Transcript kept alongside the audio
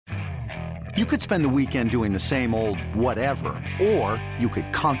You could spend the weekend doing the same old whatever, or you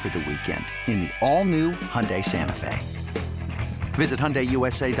could conquer the weekend in the all-new Hyundai Santa Fe. Visit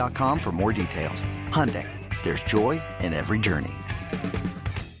HyundaiUSA.com for more details. Hyundai, there's joy in every journey.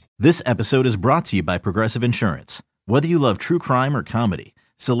 This episode is brought to you by Progressive Insurance. Whether you love true crime or comedy,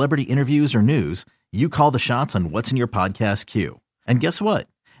 celebrity interviews or news, you call the shots on what's in your podcast queue. And guess what?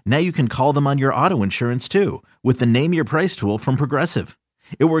 Now you can call them on your auto insurance too with the Name Your Price tool from Progressive.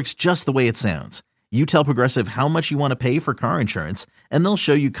 It works just the way it sounds. You tell Progressive how much you want to pay for car insurance, and they'll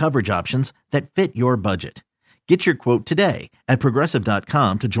show you coverage options that fit your budget. Get your quote today at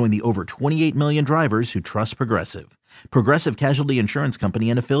Progressive.com to join the over 28 million drivers who trust Progressive. Progressive Casualty Insurance Company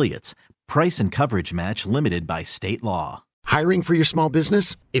and Affiliates. Price and coverage match limited by state law. Hiring for your small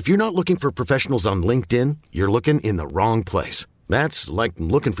business? If you're not looking for professionals on LinkedIn, you're looking in the wrong place. That's like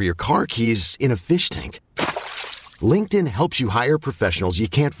looking for your car keys in a fish tank. LinkedIn helps you hire professionals you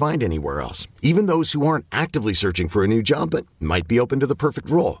can't find anywhere else, even those who aren't actively searching for a new job but might be open to the perfect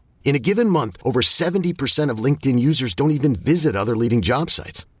role. In a given month, over 70% of LinkedIn users don't even visit other leading job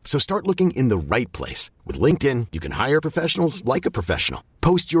sites. So start looking in the right place. With LinkedIn, you can hire professionals like a professional.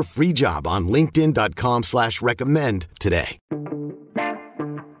 Post your free job on linkedin.com/recommend today.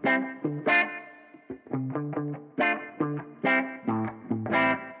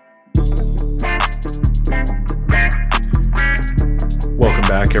 Welcome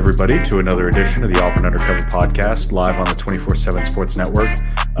back, everybody, to another edition of the Auburn Undercover Podcast, live on the 24/7 Sports Network.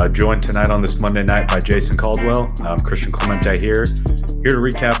 Joined tonight on this Monday night by Jason Caldwell. Christian Clemente here to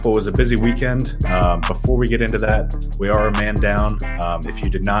recap what was a busy weekend. Before we get into that, we are a man down. If you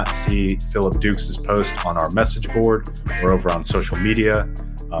did not see Philip Dukes' post on our message board or over on social media,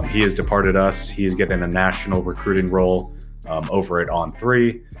 he has departed us. He is getting a national recruiting role over at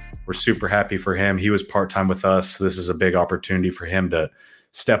On3. We're super happy for him. He was part-time with us. This is a big opportunity for him to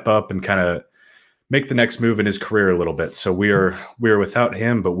step up and kind of make the next move in his career a little bit. So we are without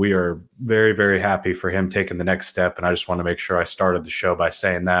him, but we are very, very happy for him taking the next step. And I just want to make sure I started the show by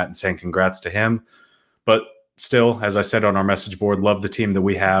saying that and saying congrats to him. But still, as I said on our message board, love the team that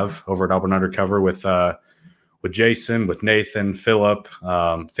we have over at Auburn Undercover with Jason, with Nathan, Philip.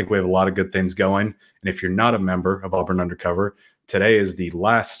 Think we have a lot of good things going. And if you're not a member of Auburn Undercover, today is the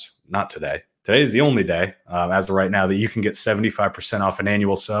Today is the only day, as of right now, that you can get 75% off an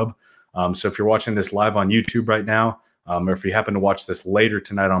annual sub. So if you're watching this live on YouTube right now, or if you happen to watch this later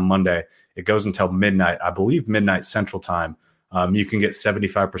tonight on Monday, it goes until midnight, I believe midnight Central Time. You can get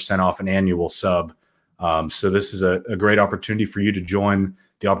 75% off an annual sub. So this is a great opportunity for you to join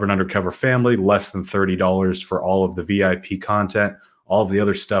the Auburn Undercover family, less than $30 for all of the VIP content, all of the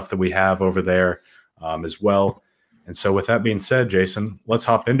other stuff that we have over there as well. And so with that being said, Jason, let's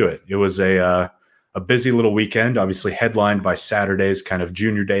hop into it. It was a busy little weekend, obviously headlined by Saturday's kind of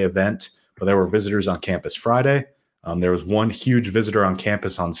junior day event, but there were visitors on campus Friday. There was one huge visitor on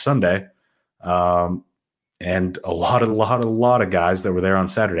campus on Sunday, and a lot of guys that were there on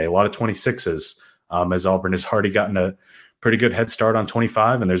Saturday, a lot of 26s, as Auburn has already gotten a pretty good head start on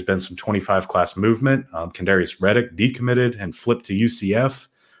 25, and there's been some 25 class movement. Kendarius Reddick decommitted and flipped to UCF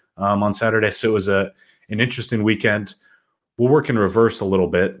on Saturday. So it was an interesting weekend. We'll work in reverse a little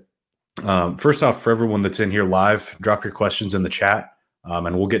bit. First off, for everyone that's in here live, drop your questions in the chat,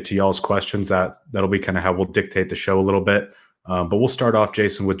 and we'll get to y'all's questions. That'll be kind of how we'll dictate the show a little bit. But we'll start off,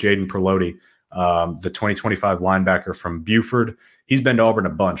 Jason, with Jaden Perlotti, the 2025 linebacker from Buford. He's been to Auburn a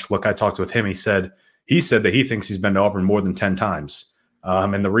bunch. Look, I talked with him. He said that he thinks he's been to Auburn more than 10 times.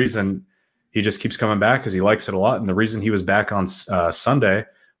 And the reason he just keeps coming back is he likes it a lot. And the reason he was back on Sunday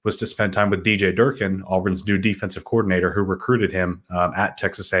was to spend time with DJ Durkin, Auburn's new defensive coordinator, who recruited him at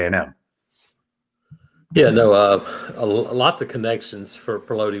Texas A&M. Yeah, no, lots of connections for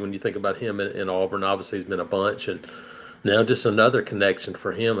Perlotti when you think about him in Auburn. Obviously, he's been a bunch, and now just another connection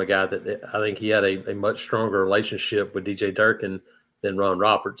for him, a guy that I think he had a much stronger relationship with DJ Durkin than Ron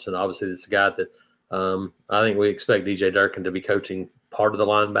Roberts. And obviously, this is a guy that I think we expect DJ Durkin to be coaching part of the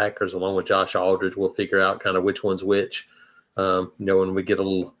linebackers along with Josh Aldridge. We'll figure out kind of which one's which. When we get a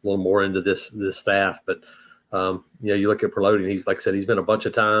little more into this staff. But, you look at Perlotti, and he's, like I said, he's been a bunch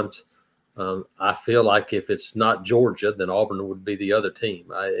of times. I feel like if it's not Georgia, then Auburn would be the other team.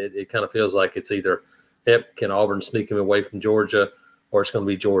 It kind of feels like it's either, can Auburn sneak him away from Georgia, or it's going to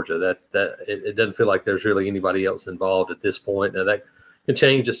be Georgia. It doesn't feel like there's really anybody else involved at this point. Now, that can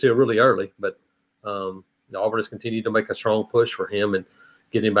change. It's still really early, but Auburn has continued to make a strong push for him, and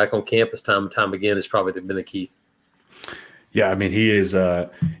getting him back on campus time and time again has probably been the key. Yeah, I mean, he is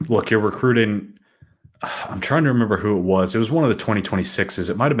look, you're recruiting – I'm trying to remember who it was. It was one of the 2026s.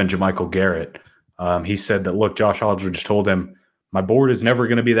 It might have been Jermichael Garrett. He said that, look, Josh Aldridge told him, my board is never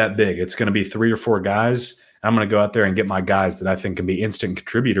going to be that big. It's going to be 3 or 4 guys. I'm going to go out there and get my guys that I think can be instant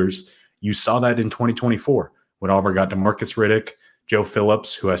contributors. You saw that in 2024 when Auburn got DeMarcus Riddick, Joe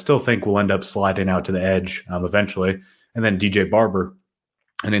Phillips, who I still think will end up sliding out to the edge eventually, and then DJ Barber.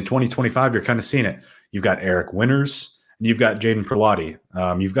 And in 2025, you're kind of seeing it. You've got Eric Winters, and you've got Jaden Perlotti.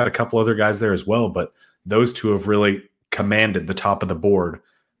 You've got a couple other guys there as well, but those two have really commanded the top of the board.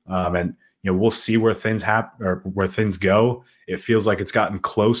 And we'll see where things happen or where things go. It feels like it's gotten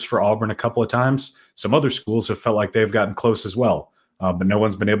close for Auburn a couple of times. Some other schools have felt like they've gotten close as well, but no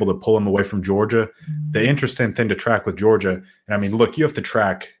one's been able to pull them away from Georgia. The interesting thing to track with Georgia, and I mean, look, you have to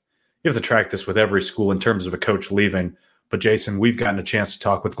track this with every school in terms of a coach leaving. But Jason, we've gotten a chance to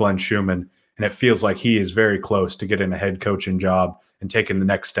talk with Glenn Schumann, and it feels like he is very close to getting a head coaching job and taking the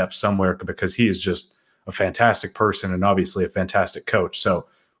next step somewhere because he is just a fantastic person and obviously a fantastic coach. So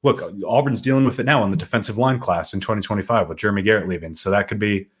look, Auburn's dealing with it now in the defensive line class in 2025 with Jeremy Garrett leaving. So that could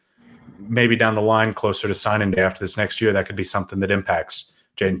be maybe down the line closer to signing day after this next year. That could be something that impacts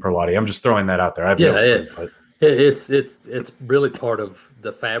Jaden Perlotti. I'm just throwing that out there. It's really part of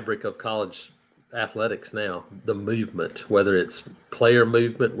the fabric of college athletics now, the movement, whether it's player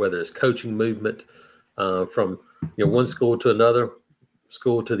movement, whether it's coaching movement, from one school to another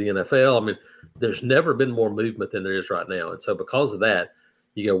school to the NFL. I mean, there's never been more movement than there is right now. And so because of that,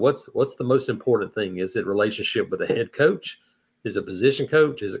 you go, what's the most important thing? Is it relationship with the head coach? Is it position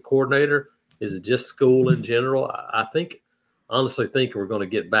coach? Is it coordinator? Is it just school in general? I honestly think we're going to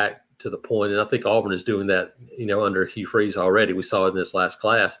get back to the point, and I think Auburn is doing that, under Hugh Freeze already. We saw it in this last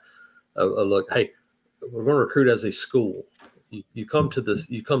class. Look, hey, we're going to recruit as a school. You come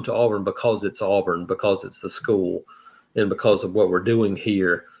to Auburn because it's Auburn, because it's the school, and because of what we're doing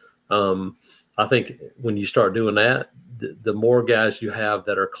here. I think when you start doing that, the more guys you have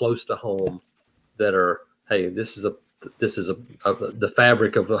that are close to home, that are, hey, this is the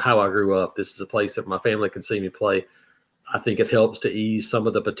fabric of how I grew up. This is a place that my family can see me play. I think it helps to ease some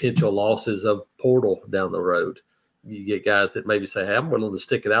of the potential losses of portal down the road. You get guys that maybe say, hey, I'm willing to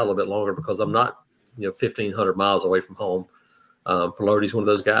stick it out a little bit longer because I'm not, 1,500 miles away from home. Pelotti's one of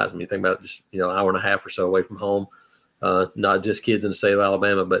those guys. I mean, you think about just, an hour and a half or so away from home. Not just kids in the state of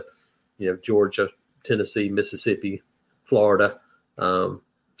Alabama, but, Georgia, Tennessee, Mississippi, Florida.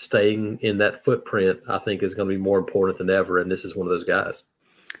 Staying in that footprint, I think, is going to be more important than ever. And this is one of those guys.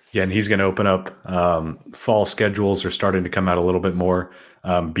 Yeah, and he's going to open up. Fall schedules are starting to come out a little bit more.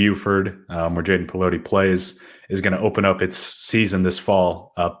 Buford, where Jaden Pelote plays, is going to open up its season this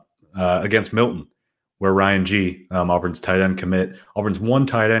fall up against Milton, where Ryan G., Auburn's tight end commit. Auburn's one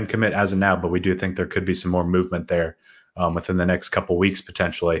tight end commit as of now, but we do think there could be some more movement there within the next couple weeks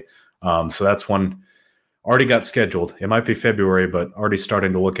potentially. So that's one already got scheduled. It might be February, but already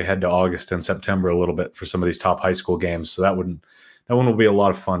starting to look ahead to August and September a little bit for some of these top high school games. So that one will be a lot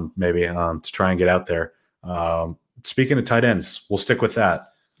of fun maybe to try and get out there. Speaking of tight ends, we'll stick with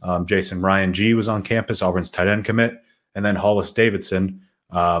that. Jason, Ryan G. was on campus, Auburn's tight end commit, and then Hollis Davidson,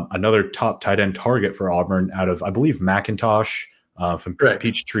 another top tight end target for Auburn out of, I believe, McIntosh from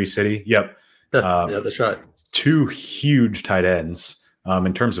Peachtree City. Yep. Yeah, that's right. 2 huge tight ends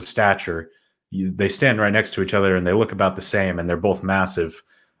in terms of stature. They stand right next to each other and they look about the same, and they're both massive.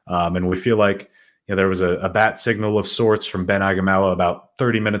 And we feel like there was a bat signal of sorts from Ben Agamawa about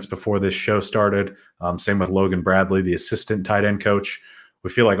 30 minutes before this show started. Same with Logan Bradley, the assistant tight end coach. We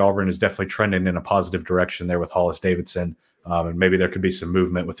feel like Auburn is definitely trending in a positive direction there with Hollis Davidson. And maybe there could be some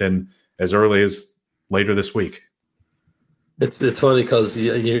movement within as early as later this week. It's funny because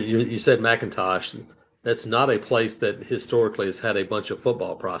you said McIntosh. That's not a place that historically has had a bunch of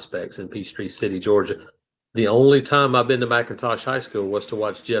football prospects in Peachtree City, Georgia. The only time I've been to McIntosh High School was to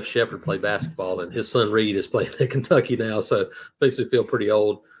watch Jeff Shepard play basketball, and his son Reed is playing at Kentucky now, so basically feel pretty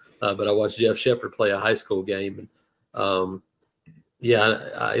old. But I watched Jeff Shepard play a high school game. And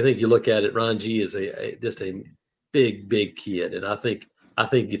I think you look at it, Ryan G is just a big kid. And I think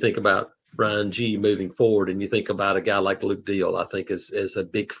you think about Ryan G moving forward, and you think about a guy like Luke Deal, I think is a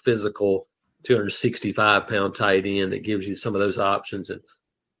big physical 265-pound tight end that gives you some of those options. And,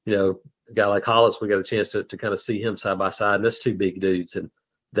 a guy like Hollis, we got a chance to kind of see him side by side, and that's 2 big dudes. And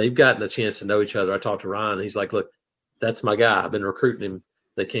they've gotten a chance to know each other. I talked to Ryan, and he's like, look, that's my guy. I've been recruiting him.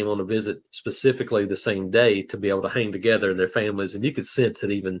 They came on a visit specifically the same day to be able to hang together in their families. And you could sense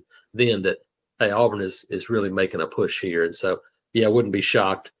it even then that, hey, Auburn is really making a push here. And so, I wouldn't be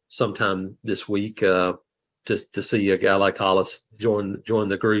shocked sometime this week to see a guy like Hollis join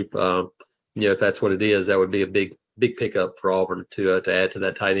the group. If that's what it is, that would be a big pickup for Auburn to add to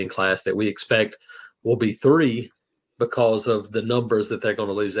that tight end class that we expect will be 3 because of the numbers that they're going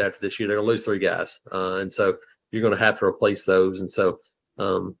to lose after this year. They're going to lose 3 guys. And so you're going to have to replace those. And so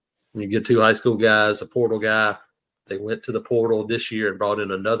you get 2 high school guys, a portal guy. They went to the portal this year and brought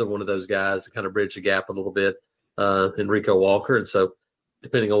in another one of those guys to kind of bridge the gap a little bit, Enrico Walker. And so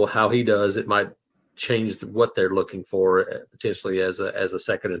depending on how he does, it might change what they're looking for potentially as a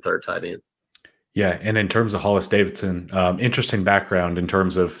second and third tight end. Yeah, and in terms of Hollis Davidson, interesting background in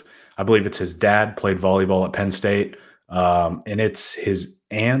terms of, I believe it's his dad played volleyball at Penn State, and it's his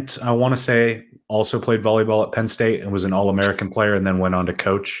aunt, I want to say, also played volleyball at Penn State and was an All-American player and then went on to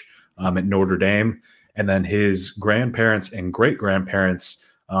coach at Notre Dame. And then his grandparents and great-grandparents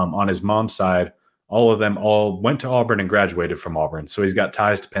on his mom's side, all of them went to Auburn and graduated from Auburn. So he's got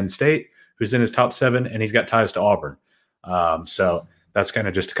ties to Penn State, who's in his top 7, and he's got ties to Auburn. So that's kind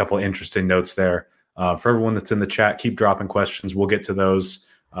of just a couple of interesting notes there. For everyone that's in the chat, keep dropping questions. We'll get to those.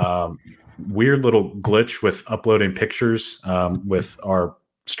 Weird little glitch with uploading pictures with our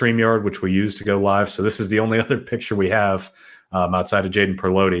StreamYard, which we use to go live. So this is the only other picture we have outside of Jaden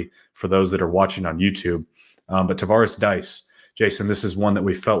Perlotti for those that are watching on YouTube. But Tavares Dice, Jason, this is one that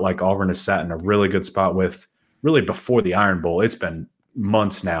we felt like Auburn has sat in a really good spot with really before the Iron Bowl. It's been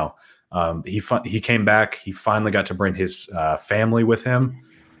months now. He came back. He finally got to bring his family with him.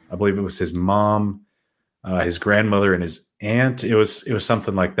 I believe it was his mom, his grandmother, and his aunt. It was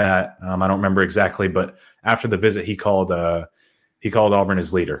something like that. I don't remember exactly, but after the visit, he called Auburn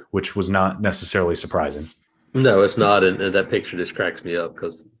his leader, which was not necessarily surprising. No, it's not, and that picture just cracks me up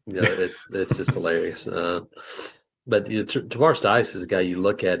because it's just hilarious. But Tavares Dice is a guy you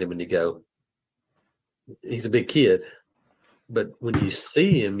look at him and you go, he's a big kid, but when you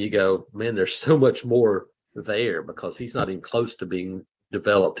see him, you go, man, there's so much more there because he's not even close to being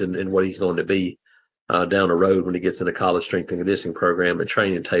developed in what he's going to be down the road when he gets in a college strength and conditioning program and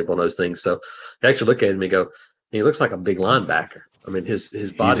training table and those things. So you actually look at him and go, he looks like a big linebacker. I mean, his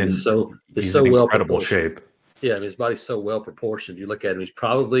body is so well incredible shape. Yeah, I mean, his body's so well proportioned. You look at him; he's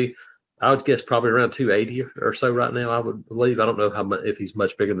probably, I would guess, probably around 280 or so right now. I would believe. I don't know how much, if he's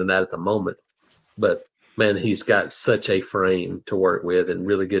much bigger than that at the moment, but man, he's got such a frame to work with and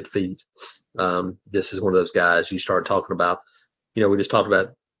really good feet. This is one of those guys you start talking about. We just talked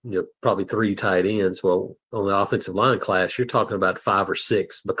about probably 3 tight ends. Well, on the offensive line class, you're talking about 5 or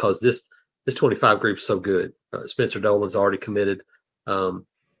 6 because this 25 group is so good. Spencer Dolan's already committed.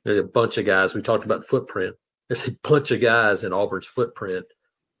 There's a bunch of guys. We talked about footprint. There's a bunch of guys in Auburn's footprint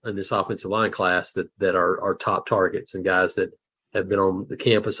in this offensive line class that are top targets and guys that have been on the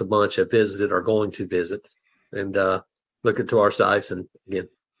campus a bunch, have visited, are going to visit. And look at Tavares Dice. And again,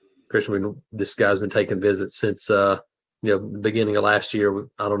 Christian, this guy's been taking visits since the beginning of last year.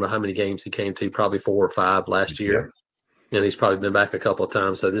 I don't know how many games he came to, probably 4 or 5 last year. Yeah. And he's probably been back a couple of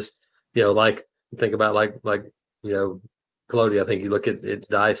times. So this, think about like Peloti, I think you look at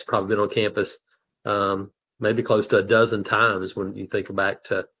Dice, probably been on campus maybe close to a dozen times when you think back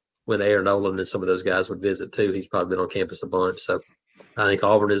to when Aaron Nolan and some of those guys would visit too. He's probably been on campus a bunch. So I think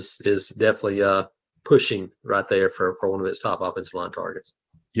Auburn is definitely pushing right there for one of its top offensive line targets.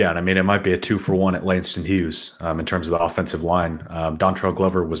 Yeah, and I mean, it might be a 2-for-1 at Langston Hughes in terms of the offensive line. Dontrell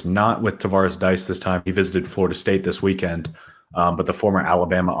Glover was not with Tavares Dice this time. He visited Florida State this weekend, but the former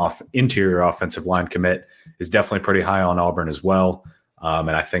Alabama interior offensive line commit is definitely pretty high on Auburn as well.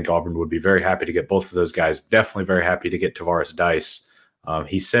 And I think Auburn would be very happy to get both of those guys, definitely very happy to get Tavares Dice.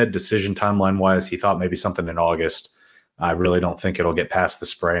 He said decision timeline-wise, he thought maybe something in August. I really don't think it'll get past the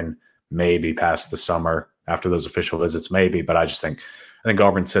spring, maybe past the summer after those official visits, maybe. But I think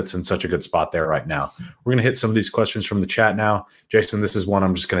Auburn sits in such a good spot there right now. We're going to hit some of these questions from the chat now. Jason, this is one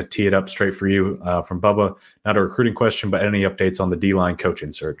I'm just going to tee it up straight for you from Bubba. Not a recruiting question, but any updates on the D-line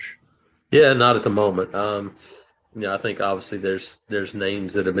coaching search? Yeah, not at the moment. I think obviously there's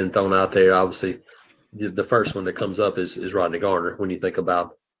names that have been thrown out there. Obviously, the first one that comes up is Rodney Garner. When you think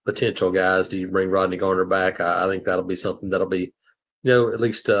about potential guys, do you bring Rodney Garner back? I think that'll be something that'll be, at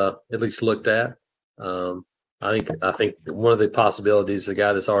least looked at. I think one of the possibilities is a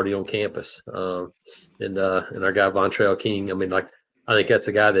guy that's already on campus, and our guy Vontrell King. I mean, I think that's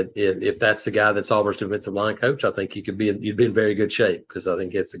a guy that if that's the guy that's Auburn's defensive line coach, I think you'd be in very good shape because I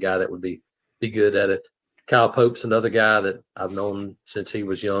think it's a guy that would be good at it. Kyle Pope's another guy that I've known since he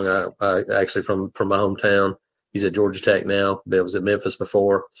was young. I actually from my hometown. He's at Georgia Tech now, but was at Memphis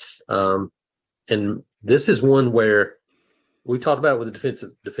before. And this is one where we talked about with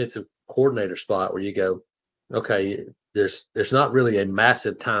the defensive coordinator spot where you go, okay, there's not really a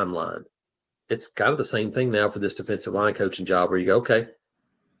massive timeline. It's kind of the same thing now for this defensive line coaching job where you go, okay,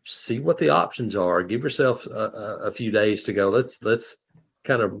 see what the options are. Give yourself a few days to go. Let's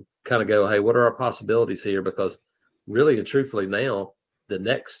kind of go, hey, what are our possibilities here? Because really and truthfully now, the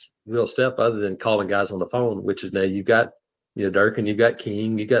next real step other than calling guys on the phone, which is now you've got, Dirk and you've got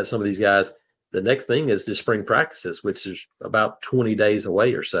King, you got some of these guys. The next thing is the spring practices, which is about 20 days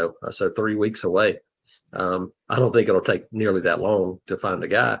away or so 3 weeks away. I don't think it'll take nearly that long to find a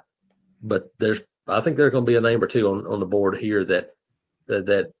guy, but I think there's going to be a name or two on the board here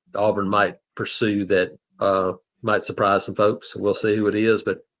that Auburn might pursue that might surprise some folks. We'll see who it is,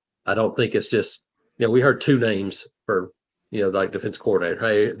 but I don't think it's just, we heard two names for, like defense coordinator.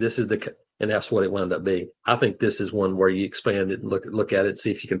 Hey, this is and that's what it wound up being. I think this is one where you expand it and look at it and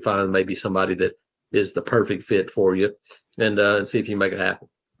see if you can find maybe somebody that is the perfect fit for you and see if you can make it happen.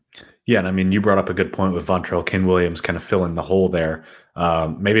 Yeah, and I mean, you brought up a good point with Vontrell King-Williams kind of filling the hole there.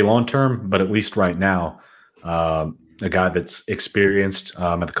 Maybe long-term, but at least right now, a guy that's experienced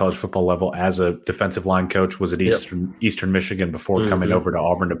at the college football level as a defensive line coach, was at Eastern Michigan before coming over to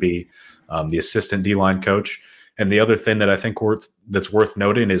Auburn to be the assistant D-line coach. And the other thing that I think that's worth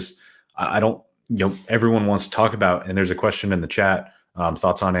noting is everyone wants to talk about, and there's a question in the chat,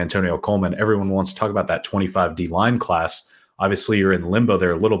 thoughts on Antonio Coleman. Everyone wants to talk about that 25 D-line class. Obviously, you're in limbo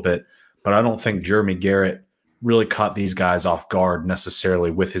there a little bit, but I don't think Jeremy Garrett really caught these guys off guard necessarily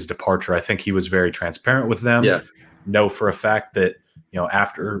with his departure. I think he was very transparent with them. Yeah. Know for a fact that,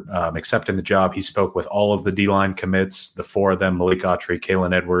 after accepting the job, he spoke with all of the D-line commits, the four of them, Malik Autry,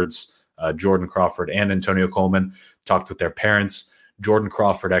 Kalen Edwards, Jordan Crawford, and Antonio Coleman, talked with their parents. Jordan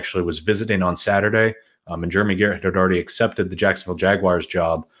Crawford actually was visiting on Saturday, and Jeremy Garrett had already accepted the Jacksonville Jaguars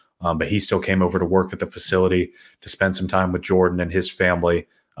job, but he still came over to work at the facility to spend some time with Jordan and his family,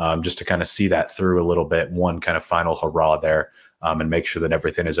 just to kind of see that through a little bit, one kind of final hurrah there, and make sure that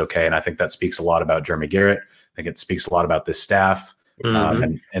everything is okay. And I think that speaks a lot about Jeremy Garrett. I think it speaks a lot about this staff.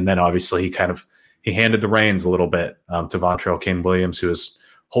 And then obviously he handed the reins a little bit to Vontrell King-Williams, who is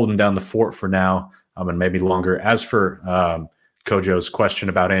holding down the fort for now, and maybe longer. As for Kojo's question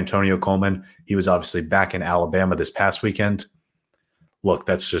about Antonio Coleman, he was obviously back in Alabama this past weekend. Look,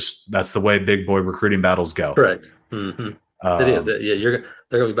 that's the way big boy recruiting battles go. Correct. It is. Yeah,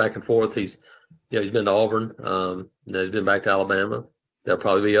 they're going to be back and forth. He's been to Auburn. He's been back to Alabama. There'll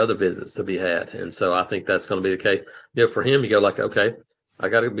probably be other visits to be had, and so I think that's going to be the case. For him, you go like, okay, I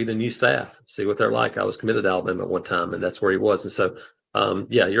got to be the new staff, see what they're like. I was committed to Alabama at one time, and that's where he was. And so,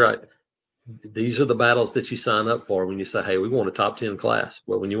 you're right. These are the battles that you sign up for when you say, hey, we want a top 10 class.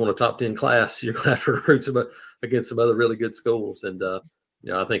 Well, when you want a top 10 class, you're going to have to recruit against some other really good schools. And,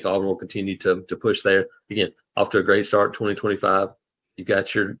 I think Auburn will continue to push there. Again, off to a great start, 2025. You've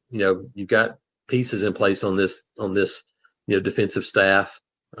got you've got pieces in place on this, defensive staff.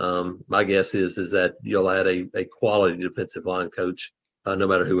 My guess is that you'll add a quality defensive line coach, no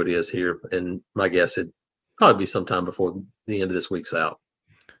matter who it is here. And my guess it'd probably be sometime before the end of this week's out.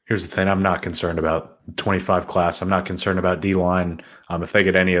 Here's the thing. I'm not concerned about 25 class. I'm not concerned about D-line. If they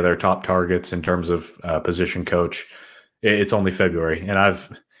get any of their top targets in terms of position coach, it's only February. And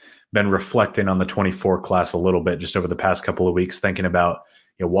I've been reflecting on the 24 class a little bit just over the past couple of weeks, thinking about,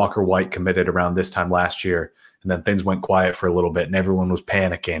 Walker White committed around this time last year, and then things went quiet for a little bit and everyone was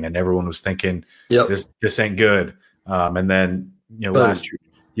panicking and everyone was thinking, this ain't good. And then, last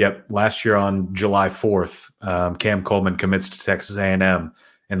year on July 4th, Cam Coleman commits to Texas A&M.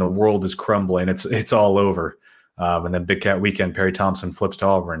 And the world is crumbling. It's all over. And then Big Cat Weekend, Perry Thompson flips to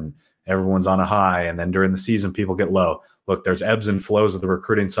Auburn. Everyone's on a high. And then during the season, people get low. Look, there's ebbs and flows of the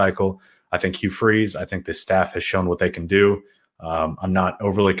recruiting cycle. I think Hugh Freeze, I think the staff has shown what they can do. I'm not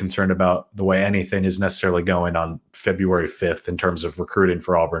overly concerned about the way anything is necessarily going on February 5th in terms of recruiting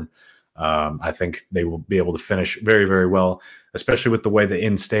for Auburn. I think they will be able to finish very, very well, especially with the way the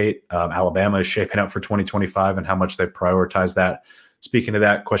in-state Alabama is shaping up for 2025 and how much they prioritize that. Speaking of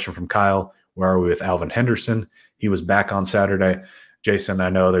that, question from Kyle, where are we with Alvin Henderson? He was back on Saturday. Jason, I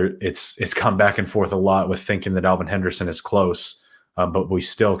know it's come back and forth a lot with thinking that Alvin Henderson is close, but we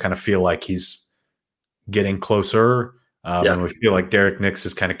still kind of feel like he's getting closer. And we feel like Derek Nix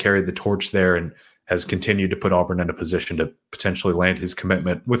has kind of carried the torch there and has continued to put Auburn in a position to potentially land his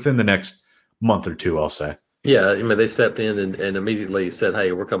commitment within the next month or two, I'll say. Yeah, they stepped in and immediately said,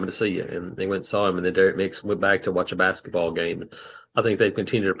 hey, we're coming to see you. And they went and saw him, and then Derek Nix went back to watch a basketball game. And I think they've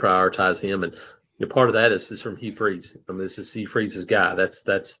continued to prioritize him. And part of that is from Hugh Freeze. This is Hugh Freeze's guy. That's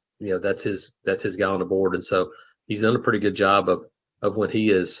his guy on the board. And so he's done a pretty good job of when he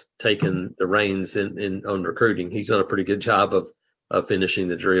has taken the reins on recruiting. He's done a pretty good job of finishing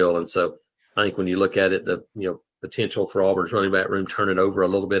the drill. And so I think when you look at it, the potential for Auburn's running back room turning over a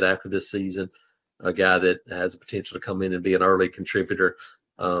little bit after this season, a guy that has the potential to come in and be an early contributor.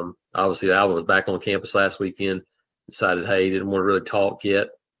 Obviously, Alvin was back on campus last weekend, decided, hey, he didn't want to really talk yet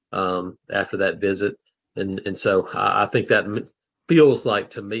after that visit. And so I think that feels like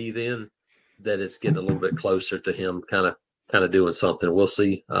to me then that it's getting a little bit closer to him kind of doing something. We'll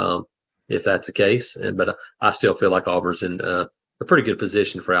see if that's the case. But I still feel like Auburn's in a pretty good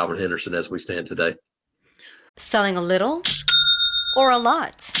position for Alvin Henderson as we stand today. Selling a little or a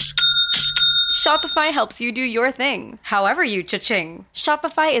lot? Shopify helps you do your thing, however you cha-ching.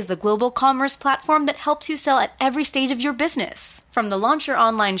 Shopify is the global commerce platform that helps you sell at every stage of your business. From the launch your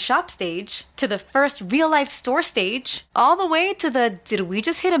online shop stage, to the first real-life store stage, all the way to the did we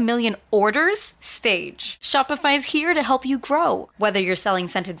just hit 1 million orders stage. Shopify is here to help you grow. Whether you're selling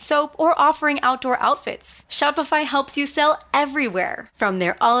scented soap or offering outdoor outfits, Shopify helps you sell everywhere. From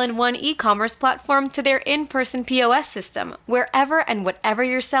their all-in-one e-commerce platform to their in-person POS system, wherever and whatever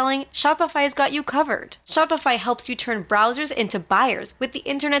you're selling, Shopify's got you covered. Shopify helps you turn browsers into buyers with the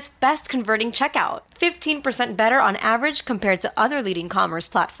internet's best converting checkout. 15% better on average compared to other leading commerce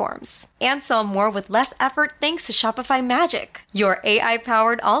platforms. And sell more with less effort thanks to Shopify Magic, your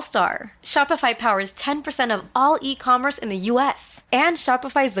AI-powered all-star. Shopify powers 10% of all e-commerce in the U.S. And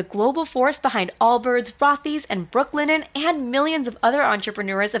Shopify is the global force behind Allbirds, Rothy's, and Brooklinen, and millions of other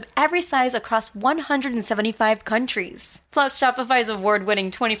entrepreneurs of every size across 175 countries. Plus, Shopify's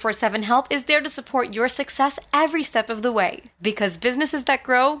award-winning 24/7 help is there to support your success every step of the way. Because businesses that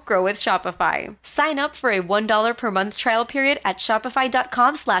grow, grow with Shopify. Sign up for a $1 per month trial period at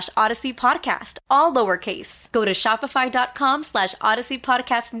shopify.com/Odyssey Podcast, all lowercase. Go to shopify.com/Odyssey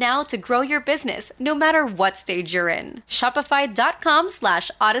Podcast now to grow your business, no matter what stage you're in.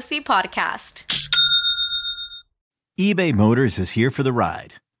 Shopify.com/Odyssey Podcast. eBay Motors is here for the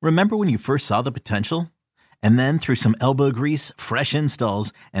ride. Remember when you first saw the potential? And then through some elbow grease, fresh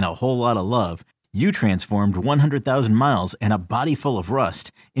installs, and a whole lot of love, you transformed 100,000 miles and a body full of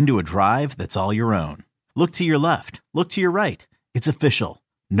rust into a drive that's all your own. Look to your left. Look to your right. It's official.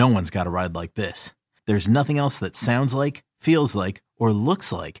 No one's got a ride like this. There's nothing else that sounds like, feels like, or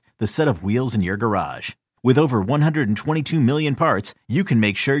looks like the set of wheels in your garage. With over 122 million parts, you can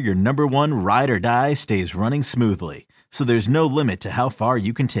make sure your number one ride or die stays running smoothly. So there's no limit to how far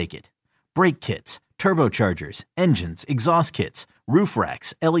you can take it. Brake kits, turbochargers, engines, exhaust kits, roof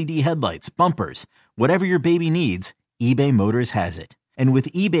racks, LED headlights, bumpers, whatever your baby needs, eBay Motors has it. And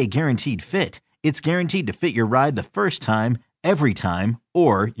with eBay Guaranteed Fit, it's guaranteed to fit your ride the first time, every time,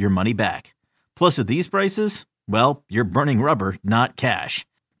 or your money back. Plus at these prices, well, you're burning rubber, not cash.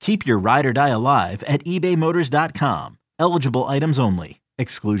 Keep your ride or die alive at ebaymotors.com. Eligible items only.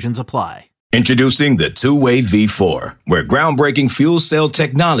 Exclusions apply. Introducing the two-way V4, where groundbreaking fuel cell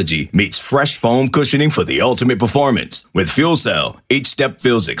technology meets fresh foam cushioning for the ultimate performance. With fuel cell, each step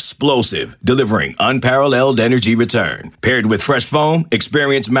feels explosive, delivering unparalleled energy return. Paired with fresh foam,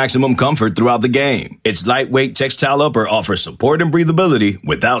 experience maximum comfort throughout the game. Its lightweight textile upper offers support and breathability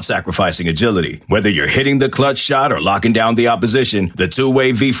without sacrificing agility. Whether you're hitting the clutch shot or locking down the opposition, the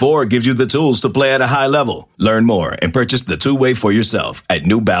two-way V4 gives you the tools to play at a high level. Learn more and purchase the two-way for yourself at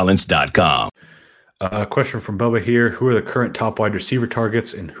newbalance.com. A question from Bubba here. Who are the current top wide receiver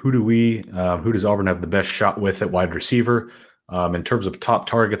targets, and who does Auburn have the best shot with at wide receiver? In terms of top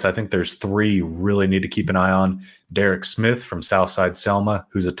targets, I think there's 3 you really need to keep an eye on. Derek Smith from Southside Selma,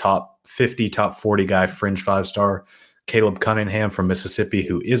 who's a top 50, top 40 guy, fringe 5-star. Caleb Cunningham from Mississippi,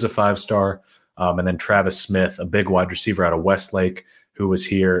 who is a 5-star. And then Travis Smith, a big wide receiver out of Westlake, who was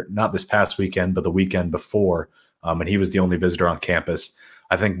here not this past weekend, but the weekend before. And he was the only visitor on campus.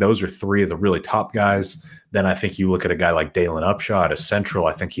 I think those are 3 of the really top guys. Then I think you look at a guy like Dalen Upshaw out of Central.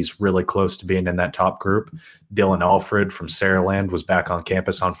 I think he's really close to being in that top group. Dylan Alfred from Saraland was back on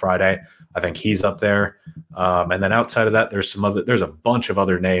campus on Friday. I think he's up there. And then outside of that, there's a bunch of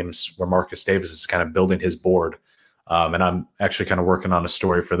other names where Marcus Davis is kind of building his board. And I'm actually kind of working on a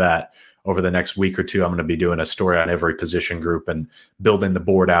story for that. Over the next week or 2, I'm going to be doing a story on every position group and building the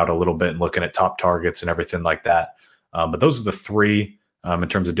board out a little bit and looking at top targets and everything like that. But those are the 3 in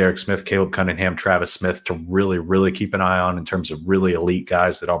terms of Derek Smith, Caleb Cunningham, Travis Smith to really, really keep an eye on in terms of really elite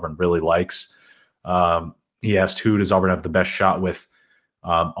guys that Auburn really likes. He asked, who does Auburn have the best shot with?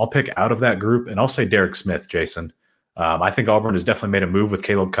 I'll pick out of that group, and I'll say Derek Smith, Jason. I think Auburn has definitely made a move with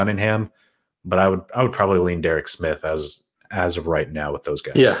Caleb Cunningham, but I would probably lean Derek Smith as of right now with those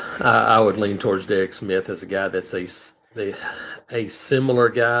guys. Yeah, I would lean towards Derek Smith as a guy that's a similar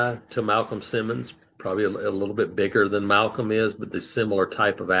guy to Malcolm Simmons, probably a little bit bigger than Malcolm is, but the similar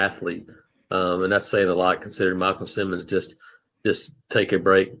type of athlete. And that's saying a lot considering Malcolm Simmons just took a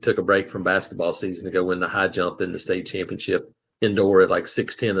break from basketball season to go win the high jump in the state championship indoor at like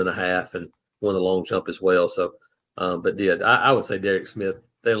 6'10" and a half and won the long jump as well. So, but yeah, I would say Derek Smith.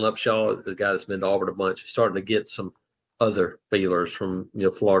 Dalen Upshaw, the guy that's been to Auburn a bunch, is starting to get some other feelers from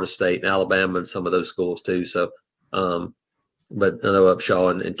Florida State and Alabama and some of those schools too. So but I know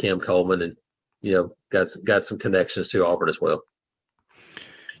Upshaw and Cam Coleman, and got some connections to Auburn as well.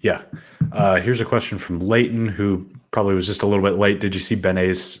 Yeah. Here's a question from Leighton, who probably was just a little bit late. Did you see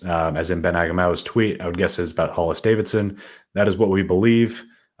Ben's, as in Ben Agamao's tweet? I would guess it's about Hollis Davidson. That is what we believe.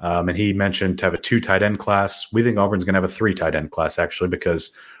 And he mentioned to have a 2 tight end class. We think Auburn's going to have a 3 tight end class, actually,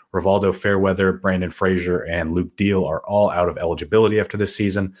 because Rivaldo Fairweather, Brandon Frazier, and Luke Deal are all out of eligibility after this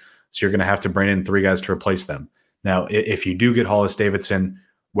season. So you're going to have to bring in 3 guys to replace them. Now, if you do get Hollis Davidson,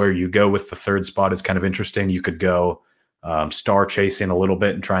 where you go with the 3rd spot is kind of interesting. You could go star chasing a little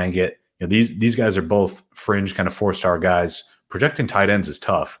bit and try and get, these guys are both fringe kind of 4-star guys. Projecting tight ends is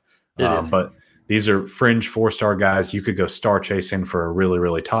tough, but these are fringe 4-star guys. You could go star chasing for a really,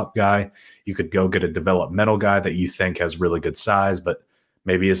 really top guy. You could go get a developmental guy that you think has really good size, but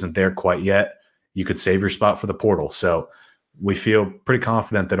maybe isn't there quite yet. You could save your spot for the portal. So we feel pretty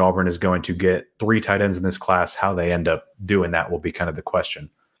confident that Auburn is going to get 3 tight ends in this class. How they end up doing that will be kind of the question.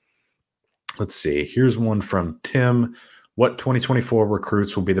 Let's see. Here's one from Tim. What 2024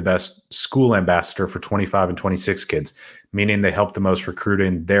 recruits will be the best school ambassador for 25 and 26 kids, meaning they help the most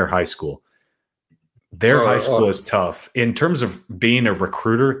recruiting their high school? Their high school is tough. In terms of being a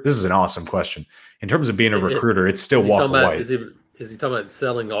recruiter, this is an awesome question. In terms of being a recruiter, it's still Walker White. Is he talking about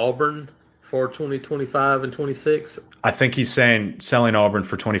selling Auburn for 2025 and 26? I think he's saying selling Auburn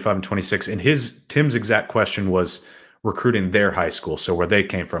for 25 and 26. And Tim's exact question was recruiting their high school, so where they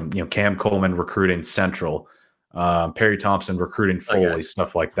came from. Cam Coleman recruiting Central, Perry Thompson recruiting Foley,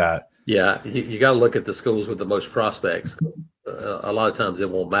 stuff like that. Yeah, you got to look at the schools with the most prospects. A lot of times it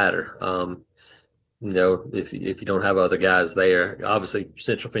won't matter. If you don't have other guys there. Obviously,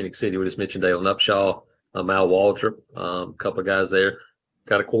 Central Phoenix City, we just mentioned Dalen Upshaw, Mal Waldrop, a couple of guys there.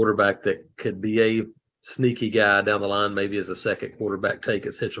 Got a quarterback that could be a sneaky guy down the line, maybe as a second quarterback take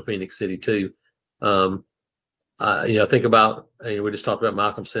at Central Phoenix City too. Think about, we just talked about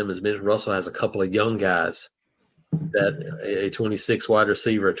Malcolm Simmons. Mitch Russell has a couple of young guys, that a 26 wide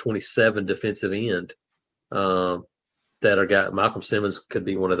receiver, a 27 defensive end, that are got. Malcolm Simmons could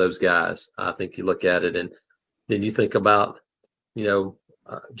be one of those guys. I think you look at it, and then you think about,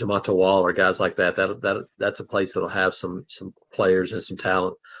 Jamonta Waller, guys like that. That's a place that'll have some players and some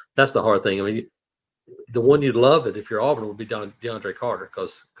talent. That's the hard thing. I mean, the one you'd love it if you're Auburn would be DeAndre Carter,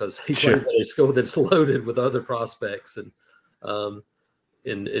 because he plays at a school that's loaded with other prospects, and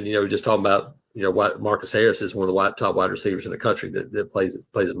just talking about Marcus Harris is one of the top wide receivers in the country that plays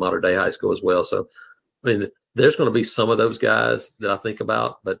at modern day high school as well. So I mean, there's going to be some of those guys that I think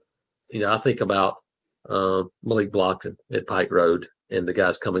about, but I think about Malik Blockton at Pike Road and the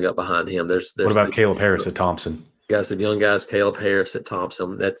guys coming up behind him. There's what about Caleb Harris at Thompson? Got some young guys, Caleb Harris at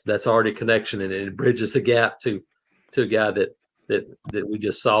Thompson. That's already a connection, and it bridges the gap to a guy that we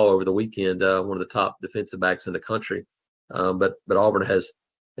just saw over the weekend, one of the top defensive backs in the country. But Auburn has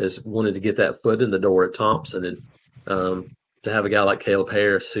wanted to get that foot in the door at Thompson, and to have a guy like Caleb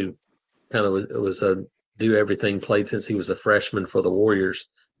Harris, who kind of was a do everything, played since he was a freshman for the Warriors.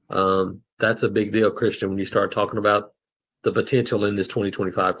 That's a big deal, Christian, when you start talking about the potential in this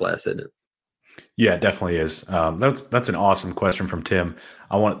 2025 class, isn't it? Yeah, it definitely is. That's an awesome question from Tim.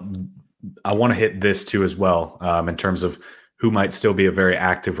 I want to hit this too as well, in terms of who might still be a very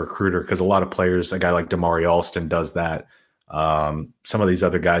active recruiter, because a lot of players, a guy like Damari Alston does that. Some of these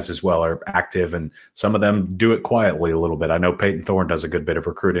other guys as well are active, and some of them do it quietly a little bit. I know Peyton Thorne does a good bit of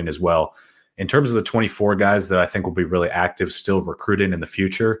recruiting as well. In terms of the 24 guys that I think will be really active still recruiting in the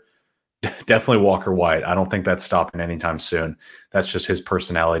future, definitely Walker White. I don't think that's stopping anytime soon. That's just his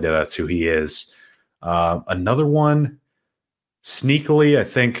personality. That's who he is. Another one, sneakily, I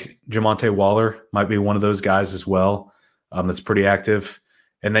think Jamonte Waller might be one of those guys as well, that's pretty active.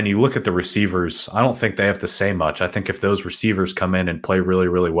 And then you look at the receivers, I don't think they have to say much. I think if those receivers come in and play really,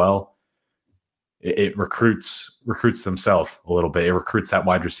 really well, it recruits themselves a little bit. It recruits that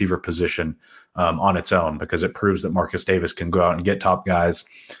wide receiver position on its own, because it proves that Marcus Davis can go out and get top guys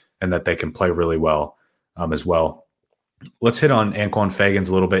and that they can play really well as well. Let's hit on Anquan Fagans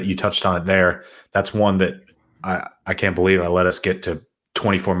a little bit. You touched on it there. That's one that I can't believe I let us get to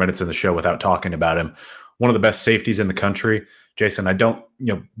 24 minutes in the show without talking about him. One of the best safeties in the country. Jason,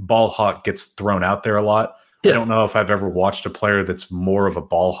 ball hawk gets thrown out there a lot. Yeah. I don't know if I've ever watched a player that's more of a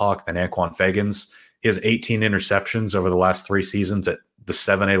ball hawk than Anquan Fagans. He has 18 interceptions over the last 3 seasons at the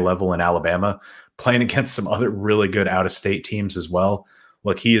 7A level in Alabama, playing against some other really good out-of-state teams as well.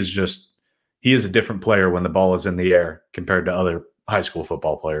 Look, he is a different player when the ball is in the air compared to other high school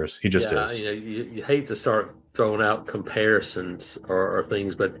football players. He just is. You hate to start throwing out comparisons or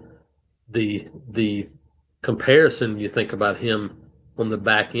things, but the comparison, you think about him on the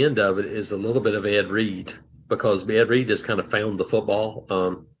back end of it, is a little bit of Ed Reed. because Ed Reed just kind of found the football.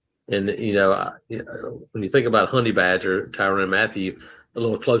 And when you think about Honey Badger, Tyrann Mathieu, a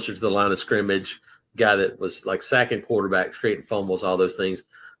little closer to the line of scrimmage, guy that was like sacking quarterbacks, creating fumbles, all those things.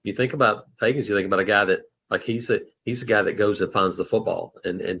 You think about Fagans, you think about a guy that like he's a guy that goes and finds the football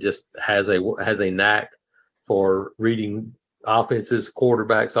and just has a knack for reading offenses,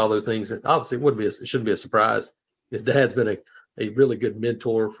 quarterbacks, all those things. And obviously, it shouldn't be a surprise. His dad's been a really good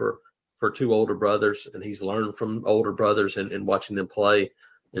mentor for two older brothers, and he's learned from older brothers and watching them play.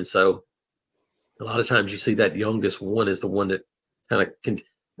 And so a lot of times you see that youngest one is the one that kind of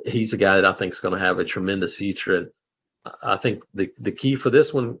he's the guy that I think is going to have a tremendous future. And I think the key for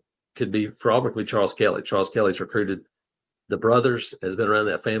this one could be for Auburn could be Charles Kelly. Charles Kelly's recruited the brothers, has been around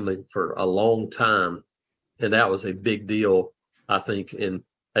that family for a long time. And that was a big deal, I think, in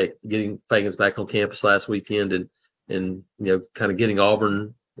getting Fagans back on campus last weekend and kind of getting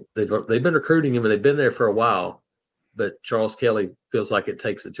Auburn. They've been recruiting him and they've been there for a while, but Charles Kelly feels like it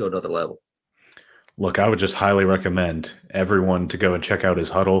takes it to another level. Look, I would just highly recommend everyone to go and check out his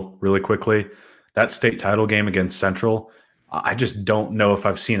huddle really quickly. That state title game against Central, I just don't know if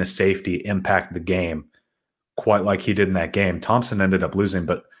I've seen a safety impact the game quite like he did in that game. Thompson ended up losing,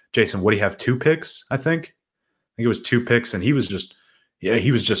 but Jason, what do you have? 2 picks, I think it was 2 picks, and he was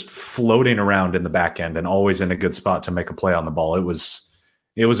just floating around in the back end and always in a good spot to make a play on the ball. It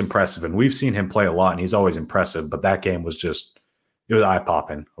was impressive, and we've seen him play a lot, and he's always impressive, but that game was it was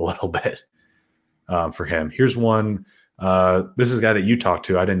eye-popping a little bit for him. Here's one. This is a guy that you talked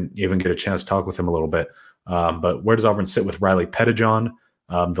to. I didn't even get a chance to talk with him a little bit, but where does Auburn sit with Riley Pettijohn,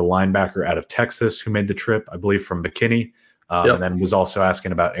 the linebacker out of Texas who made the trip, I believe, from McKinney, Yep. And then was also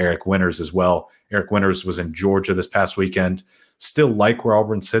asking about Eric Winters as well. Eric Winters was in Georgia this past weekend. Still like where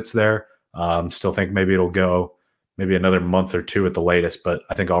Auburn sits there. Still think maybe it'll go maybe another month or 2 at the latest, but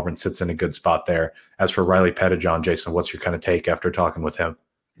I think Auburn sits in a good spot there. As for Riley Pettijohn, Jason, what's your kind of take after talking with him?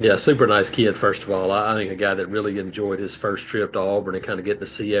 Yeah, super nice kid, first of all. I think a guy that really enjoyed his first trip to Auburn and kind of getting to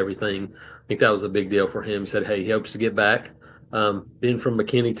see everything. I think that was a big deal for him. He said, hey, he hopes to get back. Being from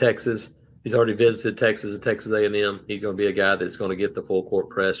McKinney, Texas, he's already visited Texas and Texas A&M. He's going to be a guy that's going to get the full court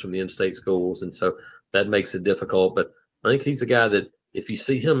press from the in-state schools, and so that makes it difficult. But I think he's a guy that if you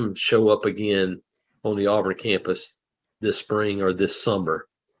see him show up again on the Auburn campus this spring or this summer,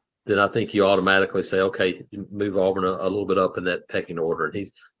 then I think you automatically say, okay, you move Auburn a little bit up in that pecking order. And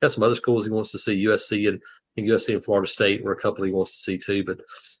he's got some other schools he wants to see, USC and Florida State were a couple he wants to see too.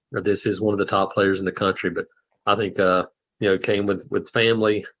 But this is one of the top players in the country. But I think came with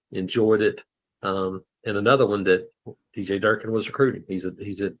family, enjoyed it. And another one that DJ Durkin was recruiting. He's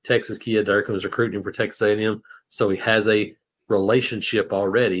a Texas kid. Durkin was recruiting for Texas A&M, so he has a relationship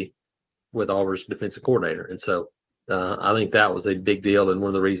already with Auburn's defensive coordinator. And so I think that was a big deal and one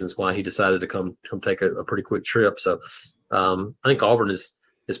of the reasons why he decided to come take a pretty quick trip. So I think Auburn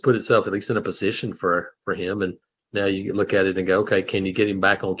has put itself at least in a position for him. And now you look at it and go, okay, can you get him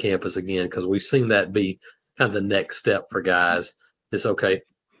back on campus again? Because we've seen that be kind of the next step for guys. It's okay,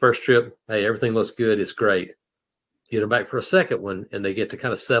 first trip, hey, everything looks good, it's great. Get them back for a second one, and they get to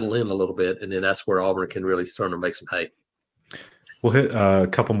kind of settle in a little bit, and then that's where Auburn can really start to make some hay. We'll hit a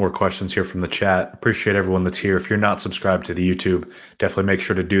couple more questions here from the chat. Appreciate everyone that's here. If you're not subscribed to the YouTube, definitely make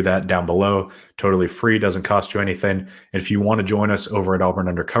sure to do that down below. Totally free, doesn't cost you anything. And if you want to join us over at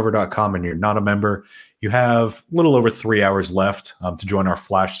auburnundercover.com and you're not a member, you have a little over 3 hours left to join our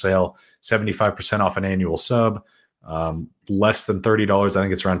flash sale, 75% off an annual sub, less than $30. I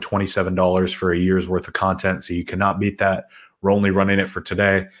think it's around $27 for a year's worth of content, so you cannot beat that. We're only running it for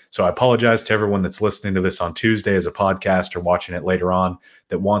today. So I apologize to everyone that's listening to this on Tuesday as a podcast or watching it later on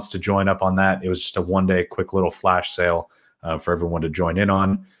that wants to join up on that. It was just a one-day quick little flash sale for everyone to join in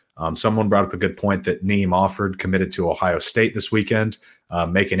on. Someone brought up a good point that Neem Offord committed to Ohio State this weekend,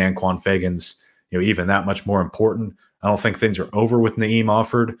 making Anquan Fagans even that much more important. I don't think things are over with Neem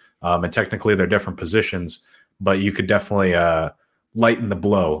Offord, and technically they're different positions, but you could definitely lighten the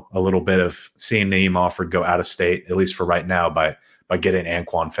blow a little bit of seeing Neem Offord go out of state, at least for right now, by getting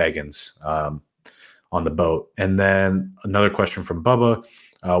Anquan Fagans on the boat. And then another question from Bubba.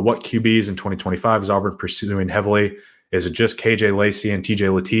 What QBs in 2025 is Auburn pursuing heavily? Is it just KJ Lacey and TJ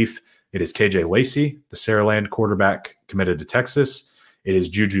Lateef? It is KJ Lacey, the Saraland quarterback committed to Texas. It is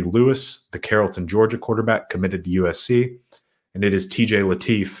Juju Lewis, the Carrollton, Georgia quarterback committed to USC. And it is TJ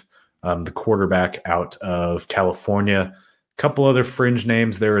Lateef, the quarterback out of California. A couple other fringe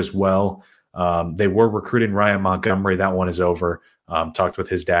names there as well. They were recruiting Ryan Montgomery. That one is over. Talked with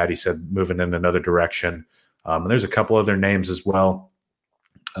his dad. He said moving in another direction. And there's a couple other names as well.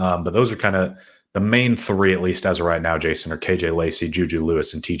 But those are kind of the main three, at least as of right now, Jason, are KJ Lacey, Juju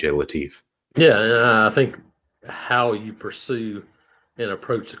Lewis, and TJ Lateef. Yeah, I think how you pursue and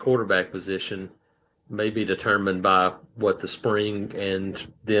approach the quarterback position may be determined by what the spring and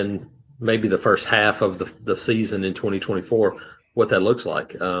then maybe the first half of the season in 2024, what that looks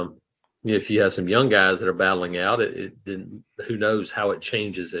like. If you have some young guys that are battling out, then who knows how it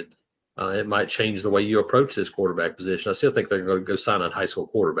changes it. It might change the way you approach this quarterback position. I still think they're going to go sign a high school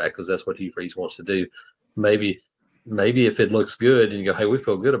quarterback because that's what Hugh Freeze wants to do. Maybe if it looks good and you go, hey, we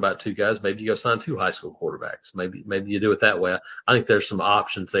feel good about two guys, maybe you go sign two high school quarterbacks. Maybe you do it that way. I think there's some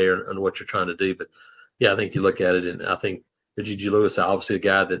options there on what you're trying to do. But, yeah, I think you look at it, and I think Gigi Lewis, obviously a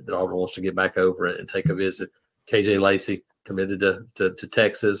guy that Auburn wants to get back over and take a visit. KJ Lacey committed to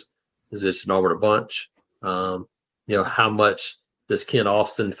Texas, is visiting Auburn a bunch. How much does Ken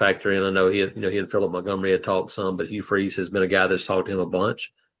Austin factor in? I know he and Philip Montgomery had talked some, but Hugh Freeze has been a guy that's talked to him a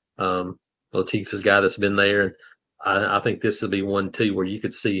bunch. Lateef is a guy that's been there, and I think this will be one too where you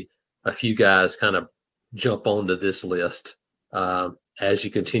could see a few guys kind of jump onto this list as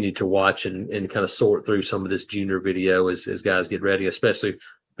you continue to watch and kind of sort through some of this junior video as guys get ready, especially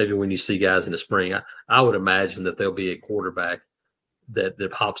maybe when you see guys in the spring. I would imagine that there'll be a quarterback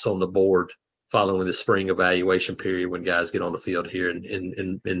that hops on the board following the spring evaluation period when guys get on the field here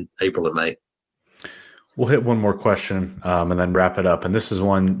in April and May. We'll hit one more question and then wrap it up. And this is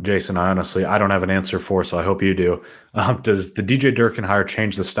one, Jason, I don't have an answer for, so I hope you do. Does the DJ Durkin hire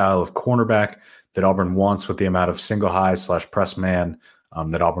change the style of cornerback that Auburn wants with the amount of single high / press man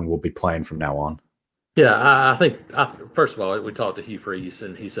that Auburn will be playing from now on? Yeah, I think, first of all, we talked to Hugh Freeze,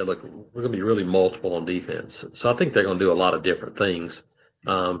 and he said, look, we're going to be really multiple on defense. So I think they're going to do a lot of different things.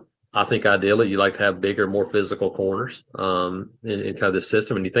 I think ideally you like to have bigger, more physical corners in kind of this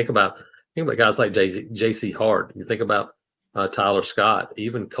system. And you think about guys like J.C. Hart. You think about Tyler Scott,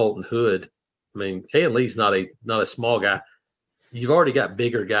 even Colton Hood. I mean, Kayan Lee's not a small guy. You've already got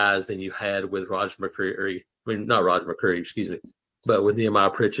bigger guys than you had with Roger McCreary. I mean, not Roger McCreary, excuse me, but with Nehemiah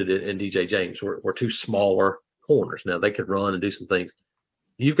Pritchett and DJ James. We're two smaller corners. Now, they could run and do some things.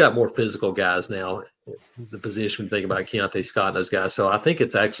 You've got more physical guys now, the position when you think about Keontae Scott and those guys. So I think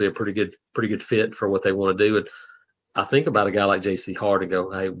it's actually a pretty good fit for what they want to do. And I think about a guy like J.C. Hart and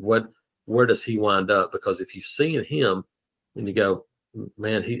go, hey, where does he wind up? Because if you've seen him and you go,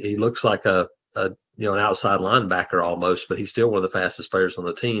 man, he looks like an outside linebacker almost, but he's still one of the fastest players on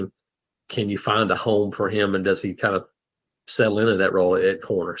the team. Can you find a home for him, and does he kind of settle into that role at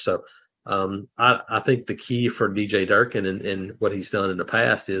corner? So I think the key for DJ Durkin and what he's done in the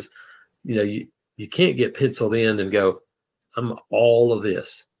past is, you can't get penciled in and go, I'm all of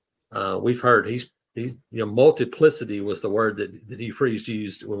this. We've heard multiplicity was the word that Hugh Freeze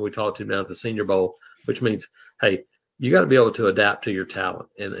used when we talked to him down at the Senior Bowl, which means, hey, you got to be able to adapt to your talent.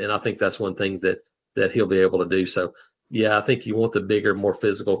 And I think that's one thing that he'll be able to do. So, yeah, I think you want the bigger, more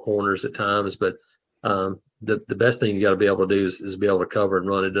physical corners at times, but the best thing you got to be able to do is be able to cover and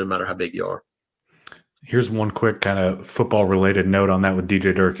run. It doesn't matter how big you are. Here's one quick kind of football-related note on that with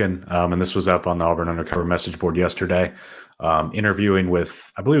DJ Durkin, and this was up on the Auburn Undercover message board yesterday, interviewing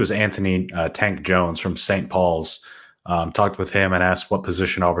with, I believe it was Anthony Tank Jones from St. Paul's, talked with him and asked what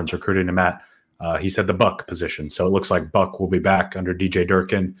position Auburn's recruiting him at. He said the Buck position. So it looks like Buck will be back under DJ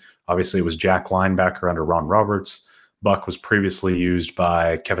Durkin. Obviously, it was Jack linebacker under Ron Roberts. Buck was previously used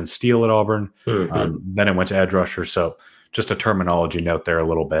by Kevin Steele at Auburn. Mm-hmm. Then it went to edge rusher. So just a terminology note there a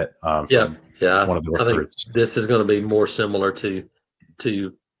little bit. Yeah. One of the recruits. I think this is going to be more similar to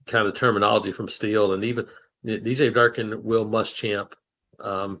kind of terminology from Steele, and even DJ Durkin, Will Muschamp,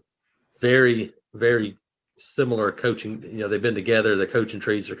 very, very similar coaching. They've been together. The coaching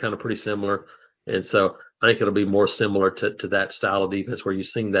trees are kind of pretty similar. And so I think it'll be more similar to that style of defense where you've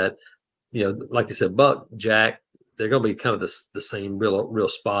seen that, like you said, Buck, Jack, they're going to be kind of the same real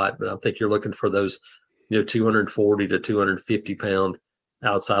spot. But I think you're looking for those, 240 to 250 pound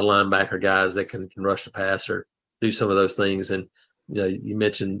outside linebacker guys that can rush the passer, do some of those things. And, you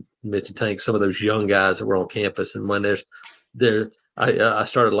mentioned Tank, some of those young guys that were on campus. And when I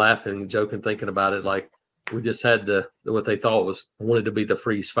started laughing, joking, thinking about it, like we just had what they thought wanted to be the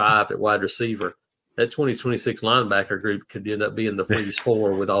Freeze 5 at wide receiver. That 2026 linebacker group could end up being the Freeze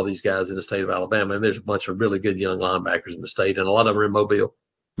 4 with all these guys in the state of Alabama. And there's a bunch of really good young linebackers in the state, and a lot of them are in Mobile.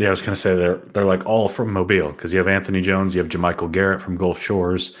 Yeah, I was going to say they're like all from Mobile, because you have Anthony Jones, you have JaMychal Garrett from Gulf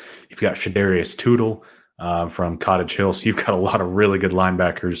Shores, you've got Shadarius Tootle from Cottage Hill. So you've got a lot of really good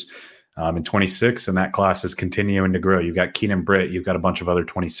linebackers in 26, and that class is continuing to grow. You've got Keenan Britt, you've got a bunch of other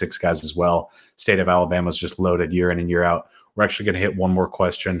 26 guys as well. State of Alabama is just loaded year in and year out. We're actually going to hit one more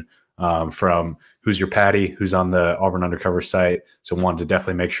question from Who's Your Patty, who's on the Auburn Undercover site. So wanted to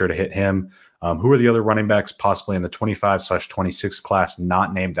definitely make sure to hit him. Who are the other running backs possibly in the 25/26 class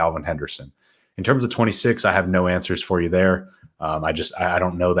not named Alvin Henderson? In terms of 26, I have no answers for you there. I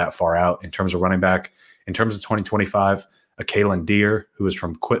don't know that far out in terms of running back. In terms of 2025, a Kalen Deere, who is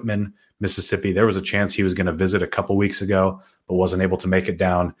from Quitman, Mississippi. There was a chance he was going to visit a couple weeks ago, but wasn't able to make it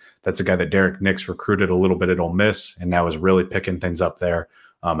down. That's a guy that Derek Nix recruited a little bit at Ole Miss and now is really picking things up there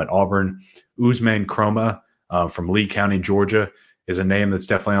at Auburn. Usman Chroma from Lee County, Georgia, is a name that's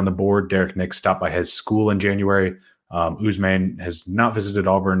definitely on the board. Derek Nix stopped by his school in January. Usman has not visited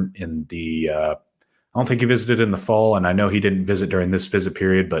Auburn in I don't think he visited in the fall, and I know he didn't visit during this visit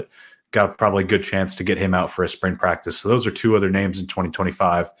period, but got probably a good chance to get him out for a spring practice. So those are two other names in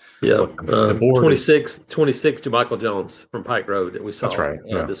 2025. Yeah, the board 26 to Michael Jones from Pike Road that we saw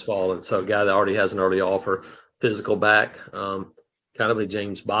this fall. And so a guy that already has an early offer, physical back, kind of a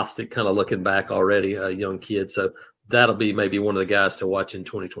James Bostic kind of looking back already, a young kid. So that'll be maybe one of the guys to watch in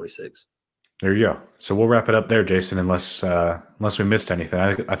 2026. There you go. So we'll wrap it up there, Jason, unless we missed anything.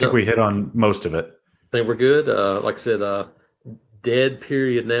 I think we hit on most of it. I think we're good. Like I said, dead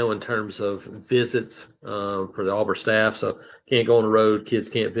period now in terms of visits for the Auburn staff. So can't go on the road. Kids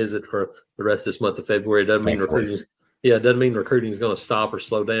can't visit for the rest of this month of February. It doesn't mean recruiting is going to stop or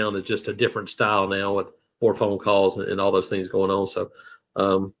slow down. It's just a different style now with more phone calls and all those things going on. So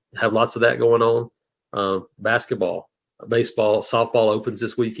have lots of that going on. Basketball, baseball, softball opens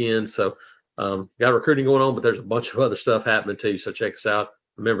this weekend. So got recruiting going on, but there's a bunch of other stuff happening too. So check us out.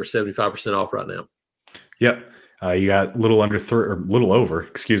 Remember, 75% off right now. Yep. You got a little over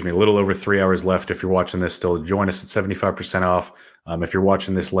 3 hours left. If you're watching this still, join us at 75% off. If you're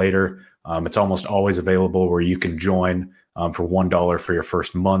watching this later, it's almost always available where you can join for $1 for your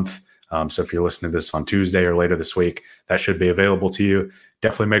first month. So if you're listening to this on Tuesday or later this week, that should be available to you.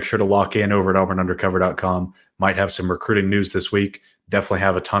 Definitely make sure to lock in over at auburnundercover.com. Might have some recruiting news this week. Definitely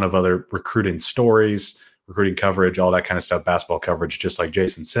have a ton of other recruiting stories, recruiting coverage, all that kind of stuff, basketball coverage, just like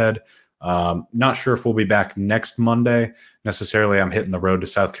Jason said. Not sure if we'll be back next Monday necessarily. I'm hitting the road to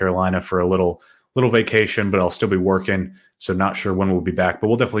South Carolina for a little vacation, but I'll still be working. So not sure when we'll be back, but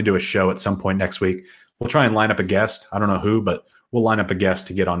we'll definitely do a show at some point next week. We'll try and line up a guest. I don't know who, but we'll line up a guest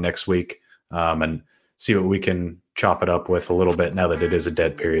to get on next week and see what we can chop it up with a little bit now that it is a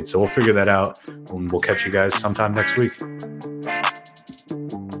dead period. So we'll figure that out and we'll catch you guys sometime next week.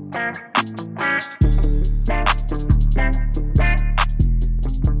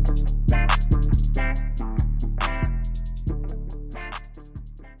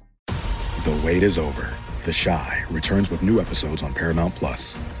 The wait is over. The Chi returns with new episodes on Paramount+.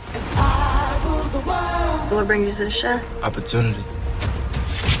 What brings you to the Chi? Opportunity.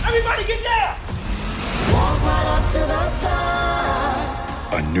 Everybody get down! Walk right up to the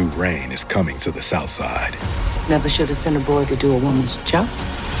side. A new reign is coming to the South Side. Never should have sent a boy to do a woman's job.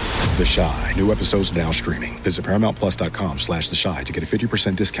 The Chi. New episodes now streaming. Visit ParamountPlus.com/The Chi to get a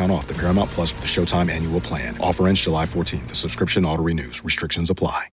 50% discount off the Paramount Plus with the Showtime annual plan. Offer ends July 14th. The subscription auto-renews. Restrictions apply.